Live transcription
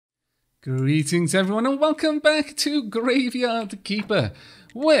Greetings everyone and welcome back to Graveyard Keeper,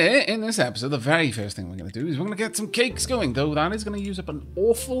 where in this episode the very first thing we're going to do is we're going to get some cakes going, though that is going to use up an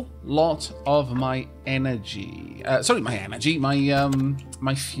awful lot of my energy.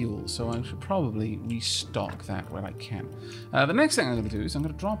 My fuel, so I should probably restock that where I can. The next thing I'm going to do is I'm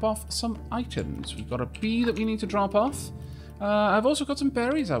going to drop off some items. We've got a bee that we need to drop off. I've also got some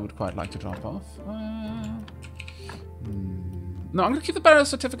berries I would quite like to drop off. No, I'm going to keep the burial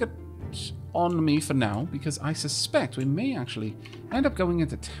certificate on me for now, because I suspect we may actually end up going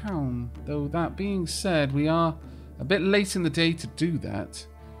into town, though that being said, we are a bit late in the day to do that.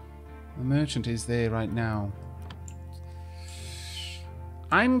 The merchant is there right now.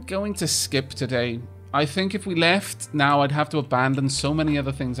 I'm going to skip today. I think if we left now, I'd have to abandon so many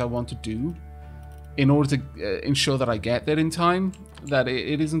other things I want to do in order to ensure that I get there in time, that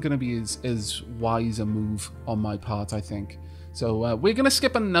it isn't going to be as wise a move on my part, I think. So we're going to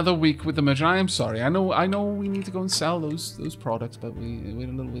skip another week with the merchant. I am sorry. I know we need to go and sell those products, but we're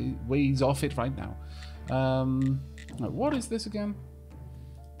a little ways off it right now. What is this again?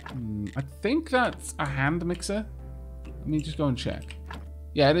 I think that's a hand mixer. Let me just go and check.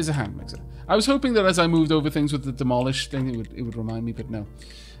 Yeah, it is a hand mixer. I was hoping that as I moved over things with the demolish thing, it would remind me, but no.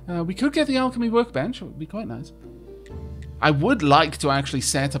 We could get the alchemy workbench. It would be quite nice. I would like to actually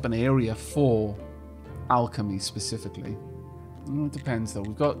set up an area for alchemy specifically. It depends though.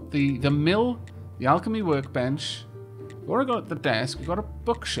 We've got the mill, the alchemy workbench. We've already got the desk. We've got a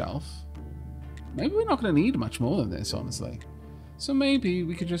bookshelf. Maybe we're not going to need much more than this, honestly. So maybe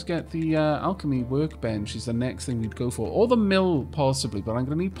we could just get the alchemy workbench is the next thing we'd go for. Or the mill, possibly, but I'm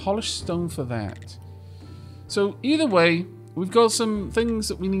going to need polished stone for that. So either way, we've got some things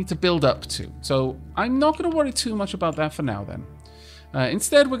that we need to build up to. So I'm not going to worry too much about that for now then.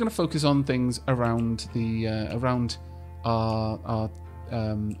 Instead, we're going to focus on things around the... our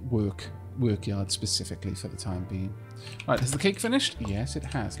work yard specifically for the time being. Alright, has the cake finished? Yes, it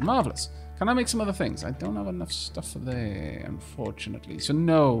has. Marvellous. Can I make some other things? I don't have enough stuff there, unfortunately. So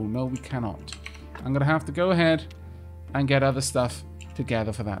no, we cannot. I'm going to have to go ahead and get other stuff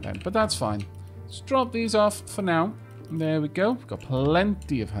together for that then. But that's fine. Let's drop these off for now. There we go. We've got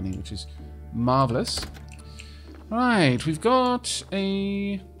plenty of honey, which is marvellous. Right, we've got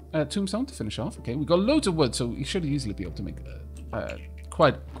a... tombstone to finish off. Okay, we've got loads of wood, so we should easily be able to make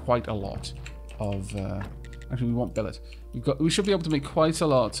quite a lot of. Actually, we won't billet. We should be able to make quite a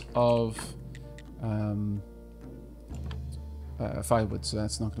lot of firewood, so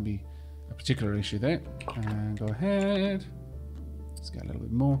that's not going to be a particular issue there. And go ahead. Let's get a little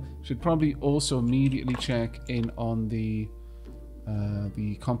bit more. Should probably also immediately check in on the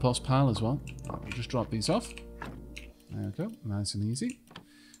compost pile as well. Right, we'll just drop these off. There we go, nice and easy.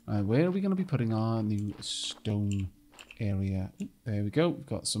 Where are we going to be putting our new stone area? Ooh, there we go. We've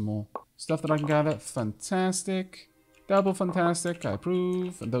got some more stuff that I can gather. Fantastic. Double fantastic. I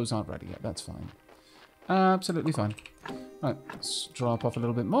approve. And those aren't ready yet. That's fine. Absolutely fine. Right, let's drop off a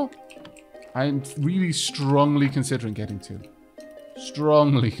little bit more. I'm really strongly considering getting two.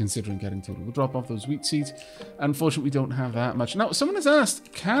 We'll drop off those wheat seeds. Unfortunately, we don't have that much. Now, someone has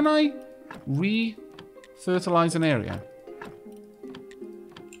asked, can I re-fertilize an area?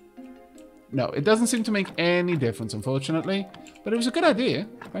 No, it doesn't seem to make any difference, unfortunately. But it was a good idea.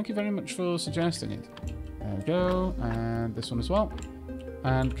 Thank you very much for suggesting it. There we go. And this one as well.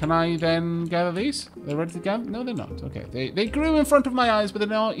 And can I then gather these? They're ready to gather? No, they're not. Okay. They grew in front of my eyes, but they're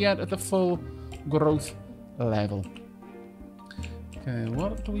not yet at the full growth level. Okay,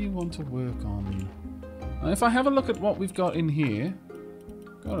 what do we want to work on? If I have a look at what we've got in here,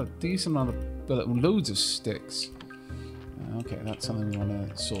 got a decent amount of loads of sticks. Okay, that's something we want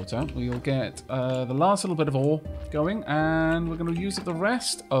to sort out. We'll get the last little bit of ore going, and we're going to use up the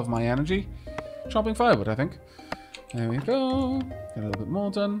rest of my energy chopping firewood, I think. There we go. Get a little bit more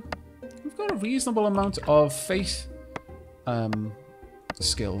done. We've got a reasonable amount of faith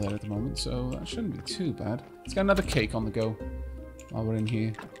skill there at the moment, so that shouldn't be too bad. Let's get another cake on the go while we're in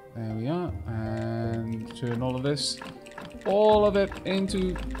here. There we are. And turn all of it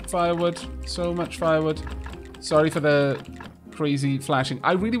into firewood. So much firewood. Sorry for the crazy flashing.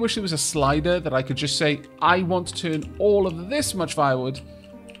 I really wish there was a slider that I could just say, I want to turn all of this much firewood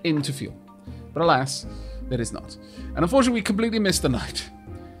into fuel. But alas, there is not. And unfortunately, we completely missed the night.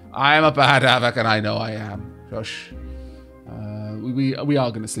 I am a bad Aavak, and I know I am. Gosh. We are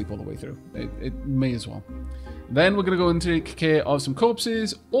going to sleep all the way through. It may as well. Then we're going to go and take care of some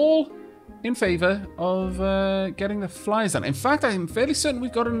corpses, all in favor of getting the flyers done. In fact, I'm fairly certain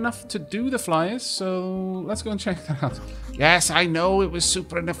we've got enough to do the flyers, so let's go and check that out. Yes, I know it was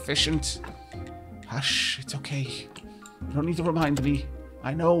super inefficient. Hush, it's okay. You don't need to remind me.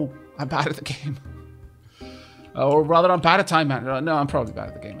 I know. I'm bad at the game. Or rather, I'm bad at time management. No, I'm probably bad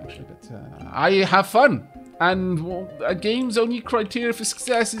at the game, actually. But I have fun. And a game's only criteria for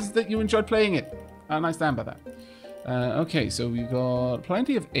success is that you enjoy playing it. And I stand by that. Okay, so we've got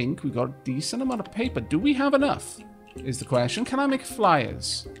plenty of ink. We've got a decent amount of paper. Do we have enough? Is the question. Can I make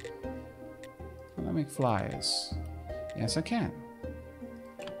flyers? Can I make flyers? Yes, I can.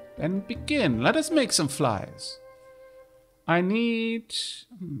 Then begin. Let us make some flyers. I need...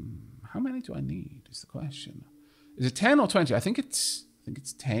 how many do I need is the question. Is it 10 or 20? I think it's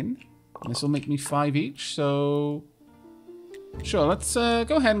 10. And this will make me 5 each, so... Sure, let's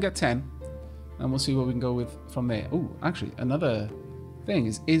go ahead and get 10. And we'll see what we can go with from there. Oh, actually, another thing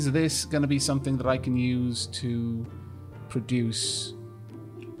is this going to be something that I can use to produce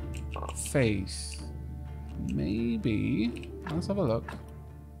faith? Maybe. Let's have a look.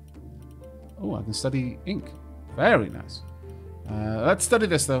 Oh, I can study ink. Very nice. Let's study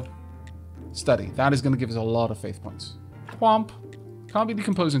this, though. Study. That is going to give us a lot of faith points. Whomp. Can't be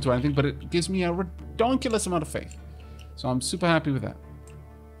decomposed into anything, but it gives me a redonkulous amount of faith. So I'm super happy with that.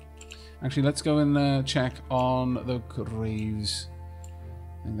 Actually, let's go and check on the graves.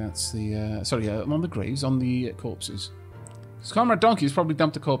 I think that's the... sorry, on the graves, on the corpses. Because Comrade Donkey's probably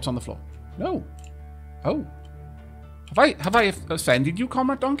dumped a corpse on the floor. No. Oh. Have I offended you,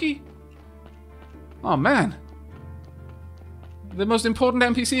 Comrade Donkey? Oh, man. The most important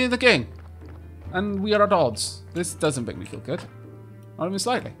NPC in the game. And we are at odds. This doesn't make me feel good. Not even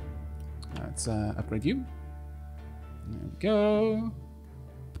slightly. Let's upgrade you. There we go.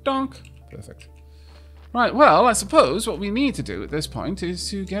 Donk. Perfect. Right, well, I suppose what we need to do at this point is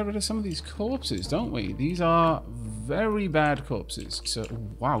to get rid of some of these corpses, don't we? These are very bad corpses. So,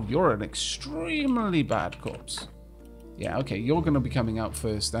 wow, you're an extremely bad corpse. Yeah, okay, you're going to be coming out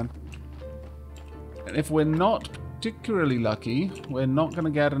first then. And if we're not particularly lucky, we're not going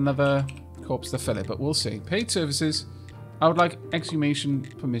to get another corpse to fill it, but we'll see. Paid services. I would like exhumation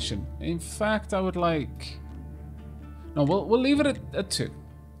permission. In fact, I would like... No, we'll leave it at 2.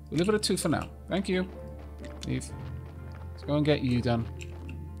 We'll leave it at 2 for now. Thank you. Leave. Let's go and get you done.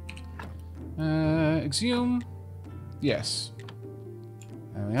 Exhume. Yes.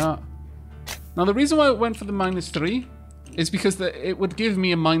 There we are. Now, the reason why I went for the -3 is because it would give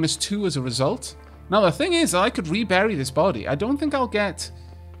me a -2 as a result. Now, the thing is, I could rebury this body. I don't think I'll get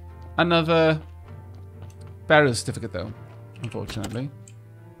another burial certificate, though, unfortunately.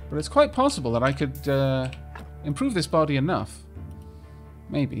 But it's quite possible that I could improve this body enough.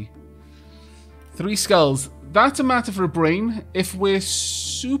 Maybe. 3 skulls. That's a matter for a brain. If we're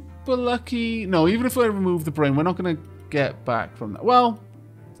super lucky... No, even if we remove the brain, we're not going to get back from that. Well,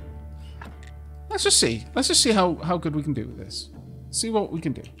 let's just see. Let's just see how good we can do with this. See what we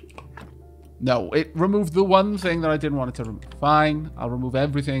can do. No, it removed the one thing that I didn't want it to remove. Fine, I'll remove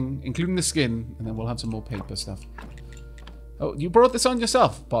everything, including the skin, and then we'll have some more paper stuff. Oh, you brought this on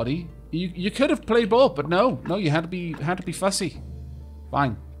yourself, body. You could have played ball, but no, you had to be fussy.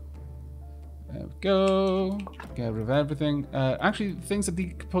 Fine. There we go. Get rid of everything. Actually, things that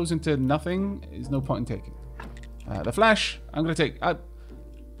decompose into nothing is no point in taking. The flesh, I'm going to take... I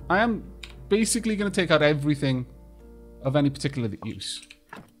am basically going to take out everything of any particular use.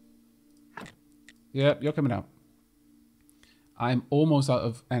 Yep, you're coming out. I'm almost out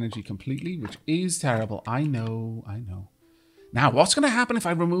of energy completely, which is terrible. I know. Now, what's going to happen if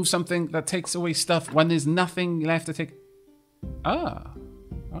I remove something that takes away stuff when there's nothing left to take... Ah,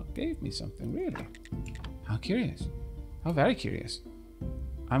 that gave me something, really. How curious. How very curious.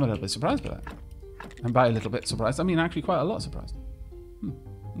 I'm a little bit surprised by that. And by a little bit surprised, I mean actually quite a lot surprised.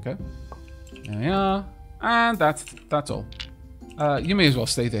 Okay. There we are. And that's all. You may as well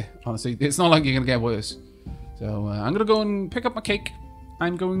stay there, honestly. It's not like you're going to get worse. So I'm going to go and pick up my cake.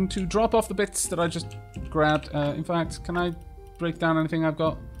 I'm going to drop off the bits that I just grabbed. In fact, can I break down anything I've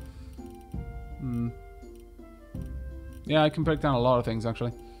got? Yeah, I can break down a lot of things,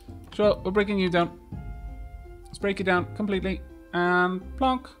 actually. Sure, we're breaking you down. Let's break it down completely. And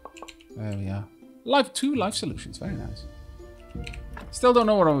plonk. There we are. 2 life solutions. Very nice. Still don't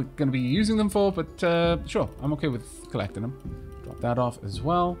know what I'm going to be using them for, but sure, I'm okay with collecting them. Drop that off as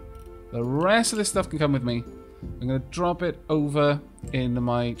well. The rest of this stuff can come with me. I'm going to drop it over in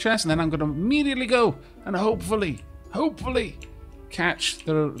my chest, and then I'm going to immediately go and hopefully catch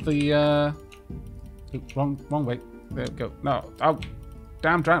the oops, wrong way. There we go. No. Oh,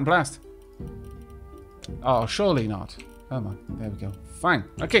 damn Dragon Blast. Oh, surely not. Come on. There we go. Fine.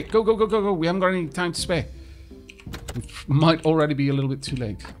 Okay, go. We haven't got any time to spare. It might already be a little bit too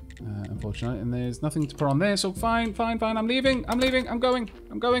late, unfortunately. And there's nothing to put on there, so fine. I'm leaving. I'm going.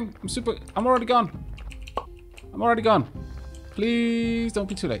 I'm already gone. Please don't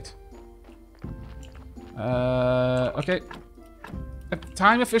be too late. Okay.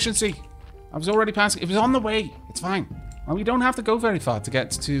 Time efficiency. I was already passing. It was on the way. It's fine. And we don't have to go very far to get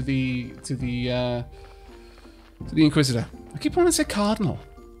to the Inquisitor. I keep wanting to say Cardinal.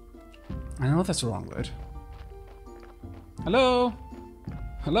 I know that's the wrong word. Hello?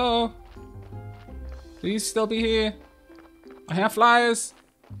 Hello? Please still be here. I have flyers.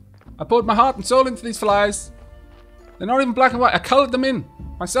 I poured my heart and soul into these flyers. They're not even black and white. I coloured them in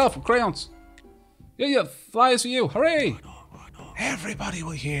myself with crayons. Yeah, flyers for you. Hooray! Everybody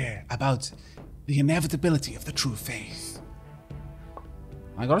will hear about the inevitability of the true faith.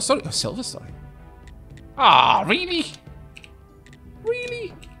 I got a story. A silver story. Ah, really?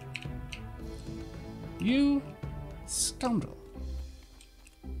 Really? You scoundrel.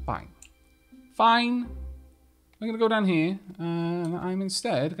 Fine. Fine. I'm going to go down here, and I'm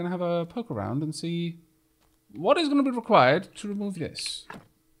instead going to have a poke around and see what is going to be required to remove this.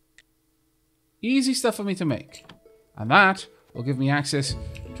 Easy stuff for me to make. And that will give me access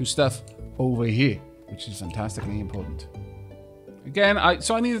to stuff over here, which is fantastically important. Again,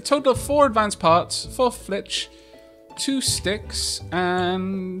 so I need a total of 4 advanced parts, 4 flitch, 2 sticks,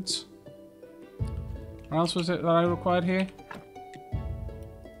 and... what else was it that I required here?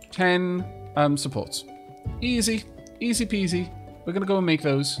 10 supports. Easy. Easy peasy. We're going to go and make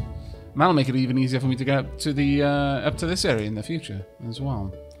those. And that'll make it even easier for me to get up to the up to this area in the future as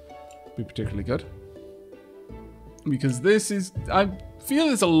well. Be particularly good. Because this is... I feel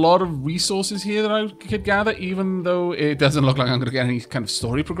there's a lot of resources here that I could gather, even though it doesn't look like I'm going to get any kind of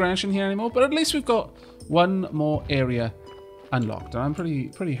story progression here anymore. But at least we've got one more area unlocked. And I'm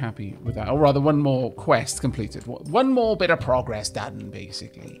pretty happy with that. Or rather, one more quest completed. One more bit of progress done,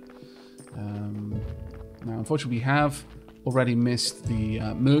 basically. Now, unfortunately, we have already missed the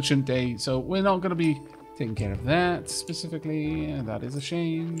merchant day, so we're not going to be taking care of that specifically. That is a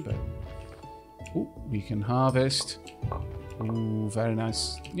shame, but... ooh, we can harvest. Ooh, very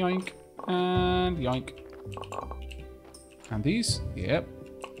nice. Yoink. And yoink. And these? Yep.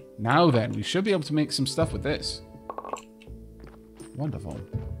 Now then, we should be able to make some stuff with this. Wonderful.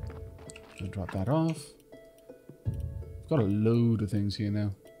 I'll drop that off. We've got a load of things here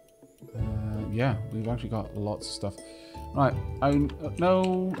now. Yeah, we've actually got lots of stuff. Right.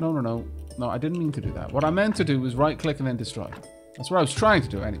 No, I didn't mean to do that. What I meant to do was right-click and then destroy. That's what I was trying to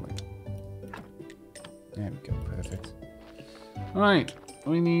do anyway. There we go. Perfect. Alright.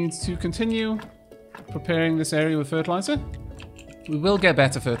 We need to continue preparing this area with fertilizer. We will get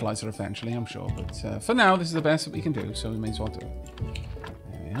better fertilizer eventually, I'm sure. But for now, this is the best that we can do, so we may as well do it.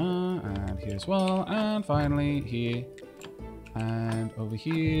 There we are. And here as well. And finally, here. And over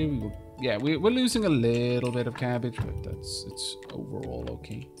here, we will... yeah, we're losing a little bit of cabbage, but it's overall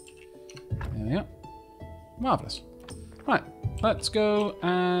okay. There we are. Marvellous. Right, let's go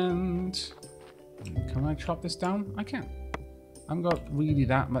and... can I chop this down? I can. I haven't got really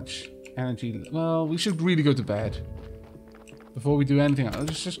that much energy. Well, we should really go to bed before we do anything else.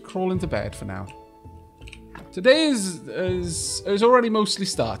 Let's just crawl into bed for now. Today is already mostly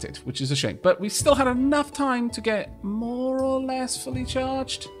started, which is a shame. But we still had enough time to get more or less fully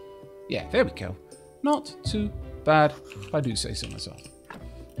charged. Yeah, there we go. Not too bad, if I do say so myself.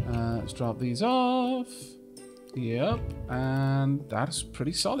 Let's drop these off. Yep, and that's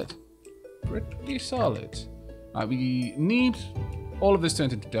pretty solid. Pretty solid. Right, we need all of this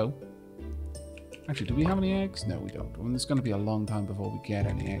turned into dough. Actually, do we have any eggs? No, we don't. I mean, it's going to be a long time before we get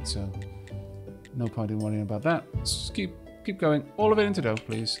any eggs, so no point in worrying about that. Let's just keep going. All of it into dough,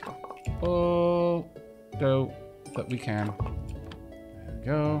 please. All dough that we can. There we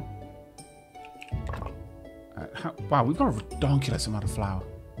go. Wow, we've got a ridiculous amount of flour.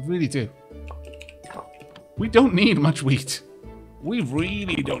 We really do. We don't need much wheat. We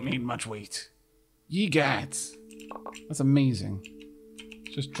really don't need much wheat. Ye gads. That's amazing.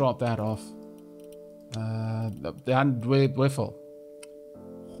 Just drop that off. And we're full.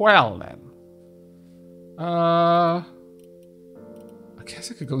 Well then. I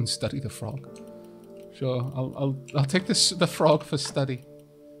guess I could go and study the frog. Sure, I'll take the frog for study.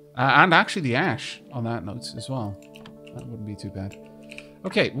 And actually the ash on that note as well. That wouldn't be too bad.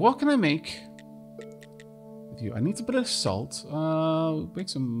 Okay, what can I make with you? I need a bit of salt. We'll make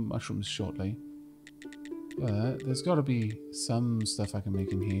some mushrooms shortly. But there's got to be some stuff I can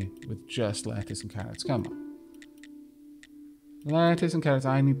make in here with just lettuce and carrots. Come on. Lettuce and carrots.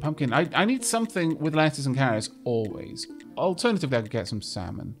 I need pumpkin. I need something with lettuce and carrots always. Alternatively, I could get some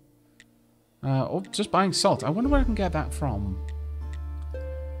salmon. Or just buying salt. I wonder where I can get that from.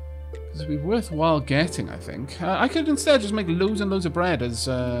 This would be worthwhile getting, I think. I could instead just make loads and loads of bread as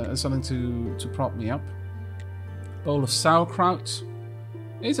something to prop me up. Bowl of sauerkraut.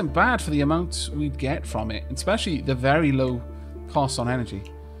 It isn't bad for the amount we'd get from it, especially the very low cost on energy.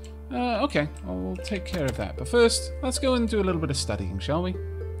 Okay, we'll take care of that. But first, let's go and do a little bit of studying, shall we?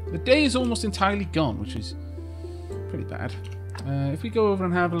 The day is almost entirely gone, which is pretty bad. If we go over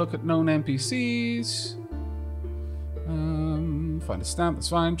and have a look at known NPCs... find a stamp, that's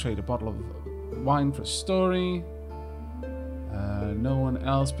fine. Trade a bottle of wine for a story. No one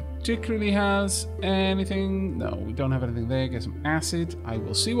else particularly has anything. No, we don't have anything there. Get some acid. I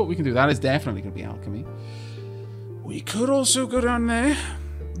will see what we can do. That is definitely going to be alchemy. We could also go down there.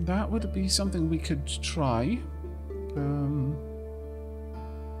 That would be something we could try.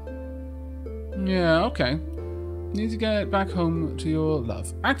 Yeah, okay. Need to get back home to your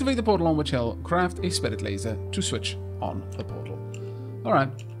love. Activate the portal on Witch Hill. Craft a spirit laser to switch on the portal. Alright.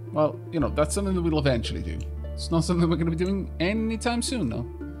 Well, you know, that's something that we'll eventually do. It's not something we're going to be doing anytime soon, though.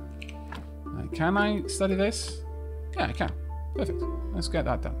 Can I study this? Yeah, I can. Perfect. Let's get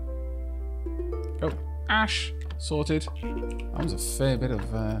that done. Go. Ash. Sorted. That was a fair bit of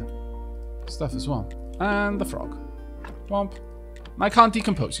stuff as well. And the frog. Womp. I can't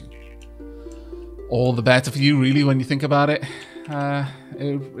decompose you. All the better for you, really, when you think about it.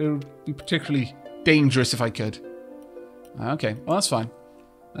 It would be particularly dangerous if I could. Okay, well, that's fine.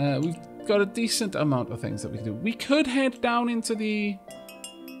 We've got a decent amount of things that we can do. We could head down into the...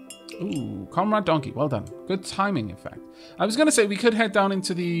 Ooh, Comrade Donkey. Well done. Good timing, in fact. I was going to say we could head down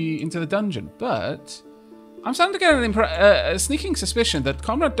into the dungeon, but I'm starting to get a sneaking suspicion that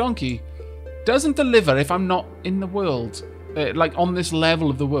Comrade Donkey doesn't deliver if I'm not in the world, like on this level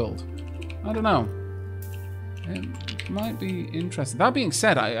of the world. I don't know. It might be interesting. That being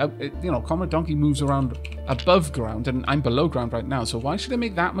said, you know, Comrade Donkey moves around above ground, and I'm below ground right now. So why should it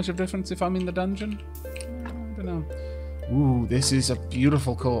make that much of a difference if I'm in the dungeon? I don't know. Ooh, this is a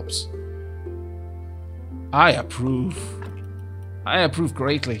beautiful corpse. I approve. I approve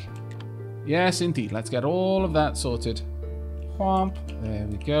greatly. Yes, indeed. Let's get all of that sorted. Whomp. There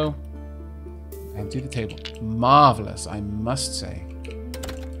we go. Empty the table. Marvelous, I must say.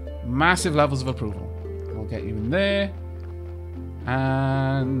 Massive levels of approval. We'll get you in there.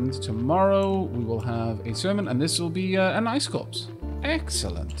 And tomorrow we will have a sermon, and this will be an ice corpse.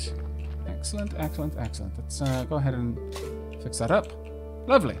 Excellent. Excellent, excellent, excellent. Let's go ahead and fix that up.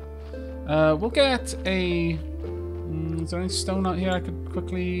 Lovely. We'll get a... is there any stone out here I could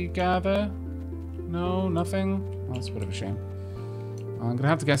quickly gather? No, nothing? Oh, that's a bit of a shame. I'm going to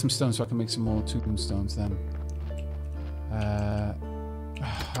have to get some stone so I can make some more tombstones then.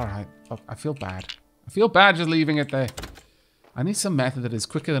 Alright. Oh, I feel bad. I feel bad just leaving it there. I need some method that is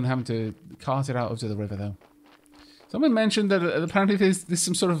quicker than having to cart it out to the river, though. Someone mentioned that apparently there's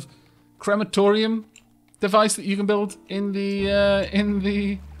some sort of crematorium device that you can build in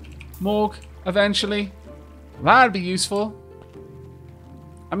the morgue eventually. That'd be useful.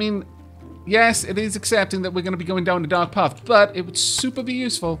 I mean, yes, it is accepting that we're going to be going down a dark path, but it would super be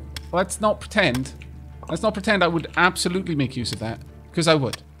useful. Let's not pretend. Let's not pretend I would absolutely make use of that, because I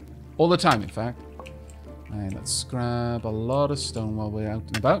would. All the time, in fact. Alright, let's grab a lot of stone while we're out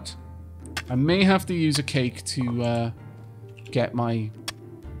and about. I may have to use a cake to get my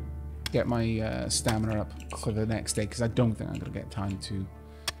stamina up for the next day, because I don't think I'm going to get time to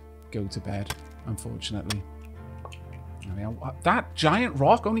go to bed, unfortunately. I mean, that giant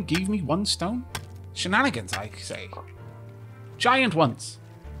rock only gave me 1 stone? Shenanigans, I say. Giant ones.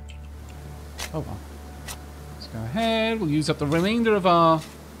 Oh well. Let's go ahead. We'll use up the remainder of our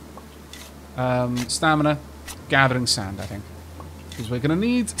stamina gathering sand, I think. Because we're going to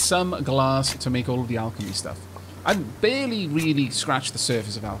need some glass to make all of the alchemy stuff. I've barely really scratched the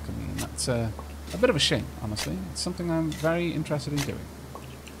surface of alchemy, and that's a bit of a shame, honestly. It's something I'm very interested in doing.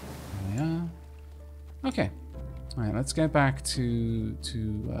 There we are. Okay. Alright, let's get back to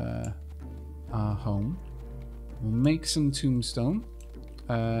our home. We'll make some tombstone.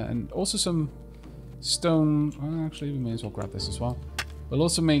 And also some stone... Well, actually, we may as well grab this as well. We'll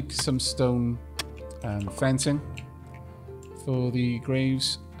also make some stone fencing for the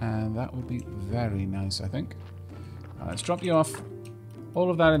graves. And that would be very nice, I think. Let's drop you off. All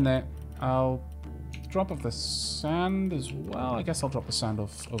of that in there. I'll drop off the sand as well. I guess I'll drop the sand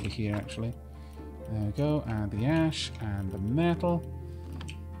off over here, actually. There we go, and the ash, and the metal.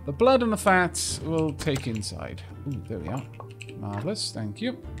 The blood and the fat we'll take inside. Ooh, there we are. Marvellous, thank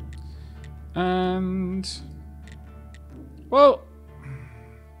you. And... well...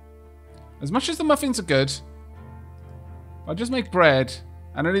 as much as the muffins are good, I'll just make bread,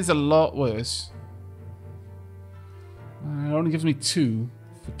 and it is a lot worse. It only gives me 2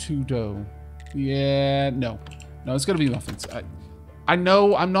 for 2 dough. Yeah, no. No, it's going to be muffins. I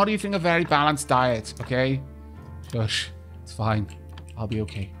know I'm not eating a very balanced diet, okay? Gosh, it's fine. I'll be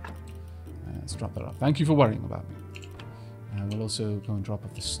okay. Let's drop that off. Thank you for worrying about me. We'll also go and drop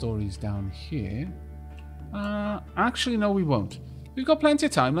off the stories down here. Actually, no, we won't. We've got plenty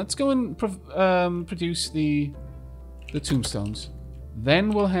of time. Let's go and produce the tombstones. Then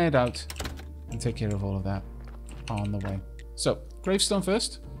we'll head out and take care of all of that on the way. So, gravestone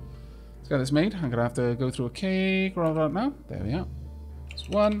first. Let's get this made. I'm going to have to go through a cake right now. There we are. That's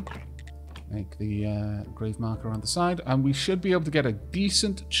one. Make the grave marker on the side. And we should be able to get a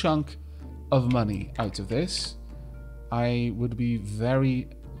decent chunk of money out of this. I would be very,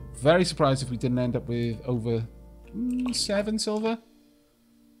 very surprised if we didn't end up with over 7 silver.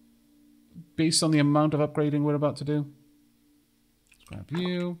 Based on the amount of upgrading we're about to do. Let's grab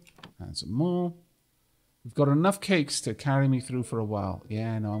you. And some more. We've got enough cakes to carry me through for a while.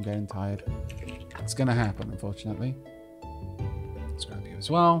 Yeah, no, I'm getting tired. It's going to happen, unfortunately. Let's grab you as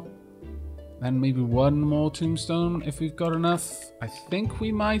well. Then maybe one more tombstone if we've got enough. I think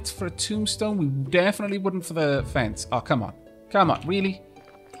we might for a tombstone. We definitely wouldn't for the fence. Oh, come on. Come on, really?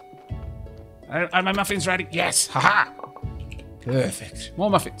 Are my muffins ready? Yes! Haha! Perfect. More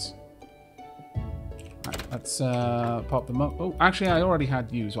muffins. Right, let's pop them up. Oh, actually, I already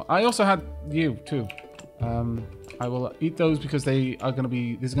had you as well. I also had you, too. I will eat those because they are going to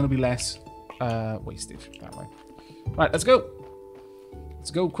be... There's going to be less wastage that way. Right, let's go. Let's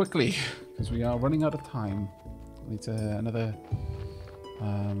go quickly, because we are running out of time. Need another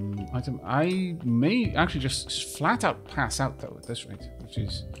item. I may actually just flat out pass out, though, at this rate, which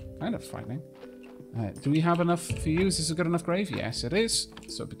is kind of frightening. Do we have enough for you? Is this a good enough grave? Yes, it is.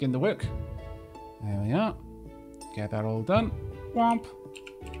 So begin the work. There we are. Get that all done. Womp.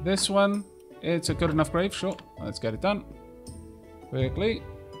 This one, it's a good enough grave. Sure. Let's get it done. Quickly.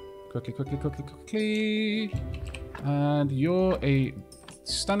 Quickly, quickly, quickly, quickly. And you're a...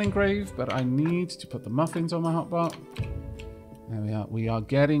 stunning grave, but I need to put the muffins on my hotbar. There we are. We are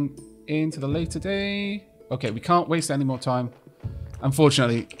getting into the later day. Okay, we can't waste any more time.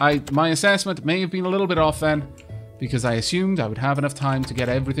 Unfortunately, my assessment may have been a little bit off then, because I assumed I would have enough time to get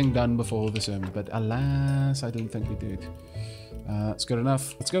everything done before the sermon, but alas, I don't think we did. That's good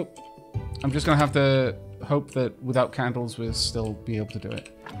enough. Let's go. I'm just going to have to hope that without candles we'll still be able to do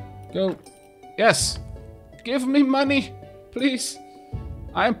it. Go. Yes. Give me money, please.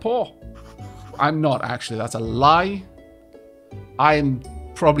 I am poor. I'm not, actually. That's a lie. I am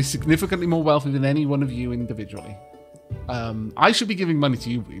probably significantly more wealthy than any one of you individually. I should be giving money to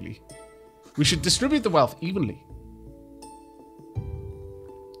you, really. We should distribute the wealth evenly.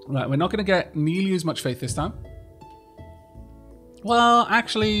 Right, we're not going to get nearly as much faith this time. Well,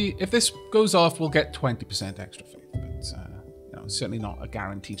 actually, if this goes off, we'll get 20% extra faith. But, you know, certainly not a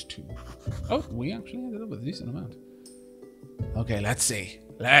guaranteed 2. Oh, we actually ended up with a decent amount. Okay, let's see.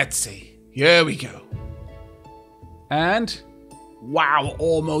 Let's see. Here we go. And, wow,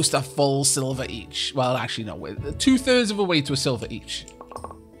 almost a full silver each. Well, actually, no, we're 2/3 of a way to a silver each.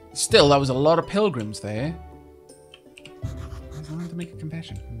 Still, that was a lot of pilgrims there. I wanted to make a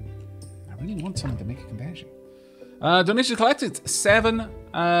confession. I really want someone to make a confession. Donations collected. 7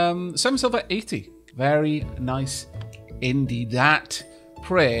 silver, 80. Very nice indeed. That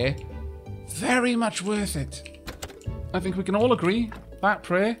prayer, very much worth it. I think we can all agree that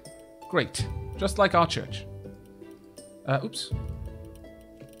prayer, great. Just like our church. Oops.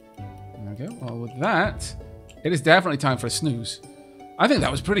 There we go. Well, with that, it is definitely time for a snooze. I think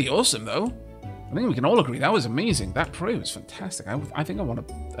that was pretty awesome, though. I think we can all agree that was amazing. That prayer was fantastic. I think I want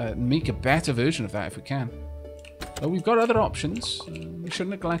to make a better version of that if we can. But we've got other options. We shouldn't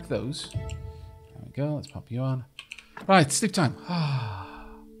neglect those. There we go. Let's pop you on. Right, sleep time.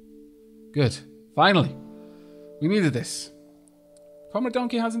 Good. Finally. We needed this. Comrade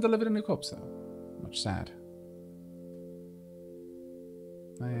Donkey hasn't delivered a new corpse, though. Much sad.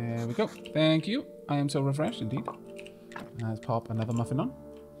 There we go. Thank you. I am so refreshed, indeed. Let's pop another muffin on.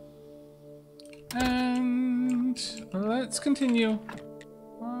 And let's continue.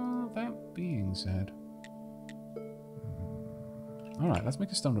 Well, that being said... Alright, let's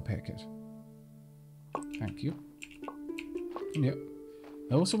make a stone repair kit. Thank you. Yep.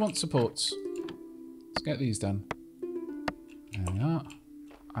 I also want supports. Let's get these done. There we are.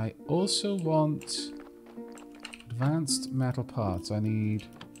 I also want advanced metal parts. I need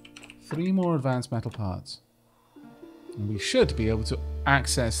 3 more advanced metal parts. And we should be able to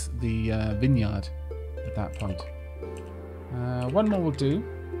access the vineyard at that point. 1 more will do.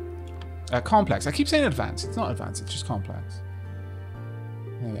 Complex. I keep saying advanced. It's not advanced, it's just complex.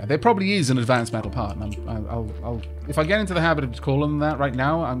 Yeah, there probably is an advanced metal part. And I'll if I get into the habit of calling them that right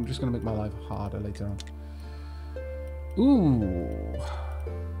now, I'm just going to make my life harder later on. Ooh.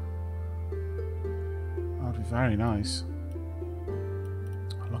 That would be very nice.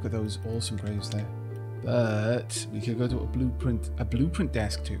 Look at those awesome graves there. But we could go to a blueprint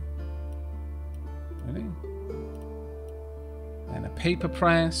desk too. Really? And a paper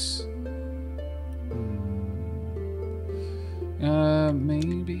press.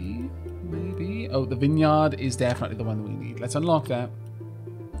 Maybe. Oh, the vineyard is definitely the one that we need. Let's unlock that.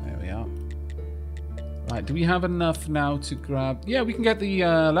 There we are. Right, do we have enough now to grab... Yeah, we can get the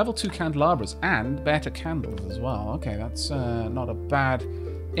level 2 candelabras and better candles as well. Okay, that's not a bad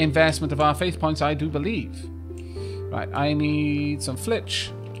investment of our faith points, I do believe. Right, I need some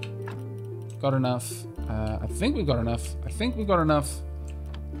flitch. Got enough. I think we've got enough.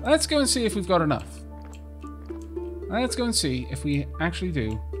 Let's go and see if we've got enough. Let's go and see if we actually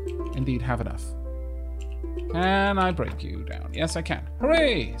do indeed have enough. Can I break you down? Yes, I can.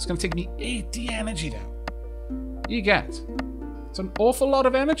 Hooray! It's going to take me 80 energy down. You get. It's an awful lot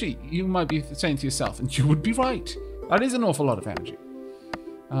of energy, you might be saying to yourself, and you would be right. That is an awful lot of energy.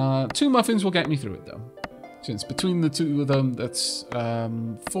 2 muffins will get me through it, though. Since between the two of them, that's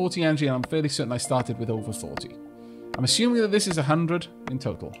 40 energy, and I'm fairly certain I started with over 40. I'm assuming that this is 100 in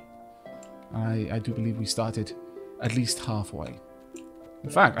total. I do believe we started at least halfway. In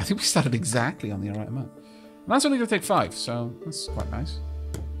fact, I think we started exactly on the right amount. And that's only going to take 5, so that's quite nice.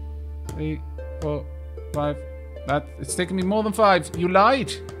 3, 4, 5. It's taken me more than 5. You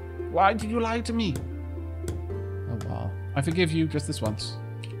lied. Why did you lie to me? Oh, well. I forgive you just this once.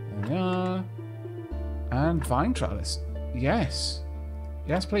 There we are. And vine trellis. Yes.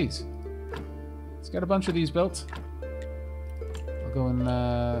 Yes, please. Let's get a bunch of these built. I'll go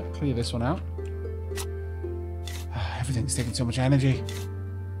and clear this one out. Everything's taking so much energy.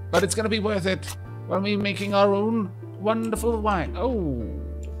 But it's going to be worth it when we're making our own wonderful wine. Oh,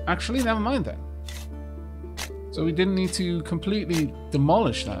 actually, never mind then. So we didn't need to completely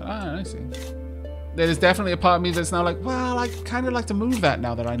demolish that. Ah, I see. There's definitely a part of me that's now like, well, I kind of like to move that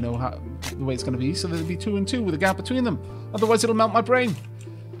now that I know how the way it's going to be. So there'll be 2 and 2 with a gap between them. Otherwise, it'll melt my brain.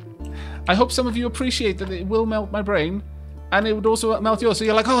 I hope some of you appreciate that it will melt my brain. And it would also melt yours. So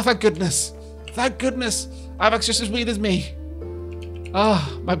you're like, oh, thank goodness. Thank goodness. Aavak's just as weird as me.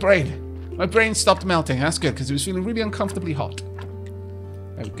 Ah, my brain. My brain stopped melting. That's good, because it was feeling really uncomfortably hot.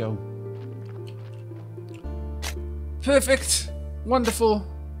 There we go. Perfect. Wonderful.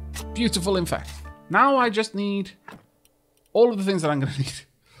 Beautiful, in fact. Now I just need all of the things that I'm going to need,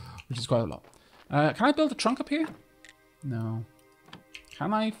 which is quite a lot. Can I build a trunk up here? No.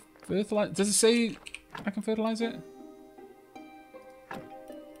 Can I fertilize? Does it say I can fertilize it?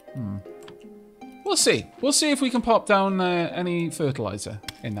 We'll see. We'll see if we can pop down any fertilizer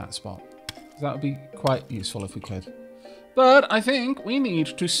in that spot. That would be quite useful if we could. But I think we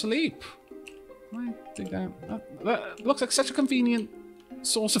need to sleep. Can I dig that? That looks like such a convenient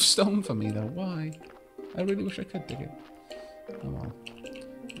source of stone for me, though. Why? I really wish I could dig it. Oh well.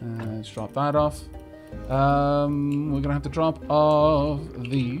 Let's drop that off. We're going to have to drop off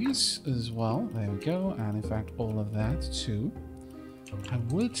these as well. There we go. And in fact, all of that too. I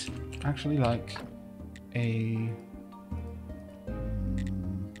would actually like a...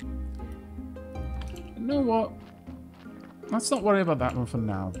 You know what? Let's not worry about that one for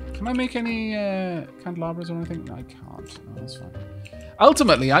now. Can I make any candelabras or anything? No, I can't. No, that's fine.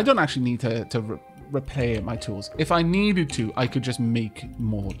 Ultimately, I don't actually need to repair my tools. If I needed to, I could just make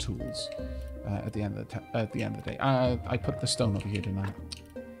more tools at the end of the day. I put the stone over here, didn't I?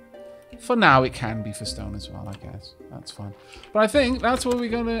 For now, it can be for stone as well, I guess. That's fine. But I think that's where we're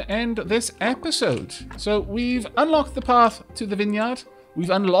going to end this episode. So we've unlocked the path to the vineyard.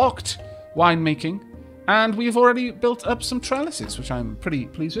 We've unlocked winemaking. And we've already built up some trellises, which I'm pretty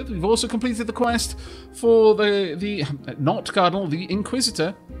pleased with. We've also completed the quest for the not Cardinal, the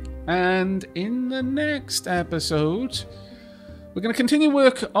Inquisitor. And in the next episode, we're going to continue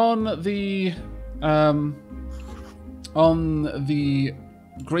work on the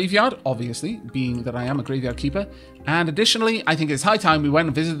graveyard, obviously, being that I am a graveyard keeper. And additionally, I think it's high time we went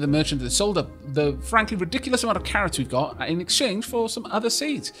and visited the merchant that sold up the frankly ridiculous amount of carrots we've got in exchange for some other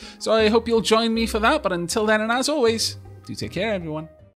seeds. So I hope you'll join me for that. But until then, and as always, do take care, everyone.